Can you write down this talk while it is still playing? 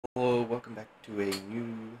Hello, welcome back to a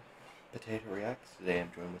new Potato Reacts. Today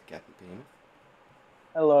I'm joined with Gabby Beam.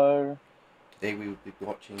 Hello. Today we will be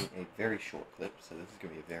watching a very short clip, so this is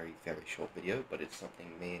going to be a very, very short video, but it's something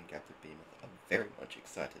me and Gabby Beam are very much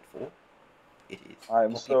excited for. It is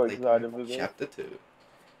I'm Poppy so Playtime excited for this. Chapter 2.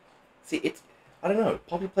 See, I don't know,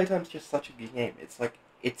 Poppy Playtime's just such a good game.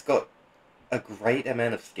 It's got a great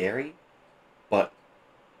amount of scary, but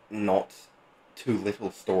not too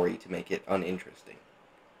little story to make it uninteresting.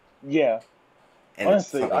 Yeah. And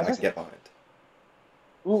it's Honestly, something I I can just get behind.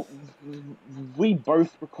 well, we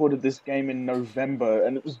both recorded this game in November,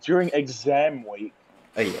 and it was during exam week.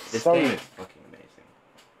 Oh yeah, this So game is fucking amazing.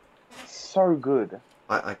 so good.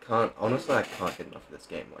 I can't, honestly, I can't get enough of this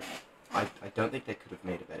game. Like, I don't think they could have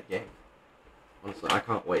made a better game. Honestly, I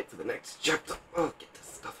can't wait for the next chapter. Oh, get this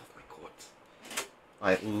stuff off my cords.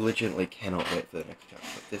 I legitimately cannot wait for the next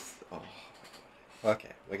chapter. This, oh my god.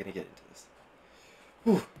 Okay, we're gonna get into this.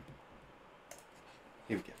 Whew.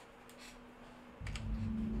 Here we go.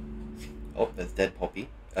 Oh, there's dead Poppy.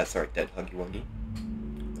 Sorry, dead Huggy Wuggy.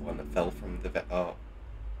 The one that fell from the oh.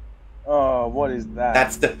 Oh, what is that?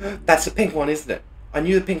 That's the pink one, isn't it? I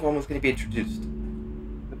knew the pink one was gonna be introduced.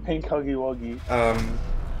 The pink Huggy Wuggy.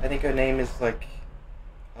 I think her name is like,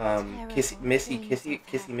 Kissy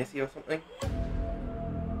Missy or something.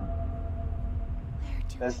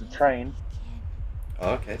 There's the train.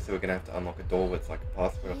 Oh, okay, so we're gonna have to unlock a door with like a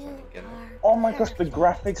password or something again. Oh my gosh, the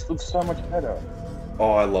graphics look so much better.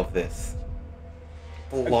 Oh, I love this.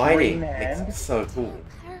 The A lighting green makes hand. it so cool.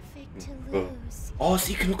 Oh, so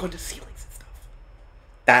you can look onto ceilings and stuff.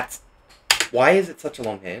 That's... Why is it such a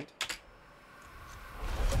long hand?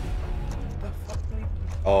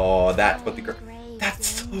 Oh, that's what the... That's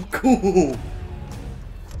so cool!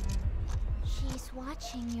 She's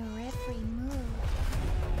watching your every move.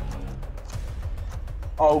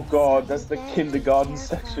 Oh god, that's the kindergarten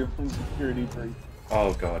section from Security Breach.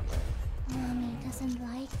 Oh god, no. Mommy doesn't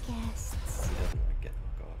like guests. He doesn't like it,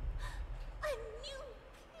 oh god. A new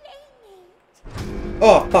playmate.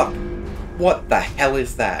 Oh, fuck! What the hell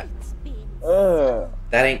is that? Ugh.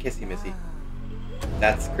 That ain't Kissy Missy.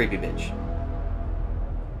 That's Creepy Bitch.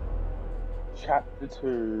 Chapter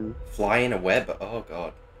 2. Fly in a web? Oh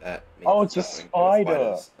god. That means Oh, it's a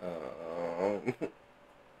spider.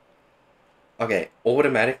 Okay,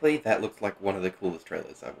 automatically that looks like one of the coolest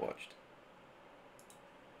trailers I've watched.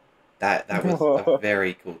 That was a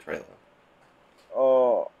very cool trailer.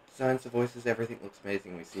 Oh. Designs, the voices, everything looks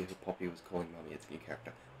amazing. We see who Poppy was calling Mummy as a new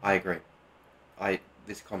character. I agree.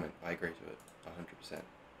 This comment, I agree to it.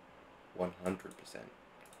 100%. 100%.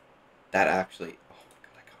 That actually, oh my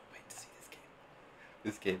god, I can't wait to see this game.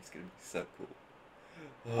 This game's gonna be so cool.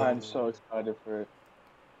 Oh. I'm so excited for it.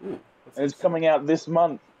 Ooh, And it's coming out this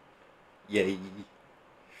month. Yay.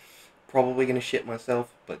 Probably gonna shit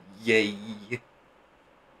myself, but yay.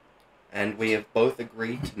 And we have both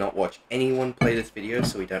agreed to not watch anyone play this video,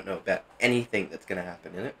 so we don't know about anything that's gonna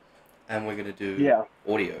happen in it. And we're gonna do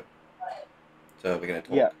audio. So we're gonna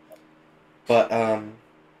talk. Yeah. But,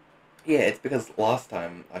 yeah, it's because last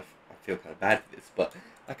time, I feel kind of bad for this, but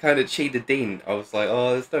I kind of cheated Dean. I was like,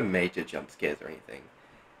 oh, there's no major jump scares or anything.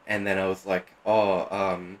 And then I was like,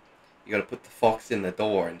 oh, you gotta put the fox in the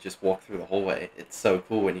door and just walk through the hallway. It's so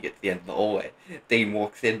cool when you get to the end of the hallway. Dean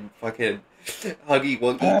walks in, fucking Huggy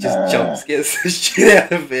Wuggy just jump scares the shit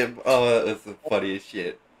out of him. Oh, that was the funniest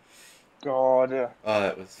shit. God. Oh,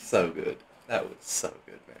 that was so good. That was so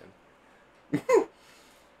good, man.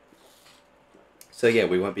 So yeah,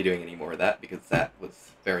 we won't be doing any more of that because that was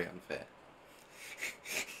very unfair.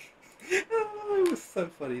 Oh, it was so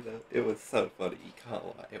funny though. It was so funny. You can't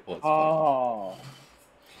lie. It was funny.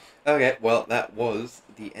 Okay, well, that was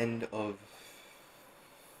the end of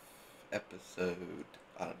episode,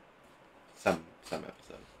 I don't know, some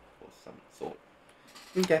episode, or some sort.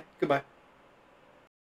 Okay, goodbye.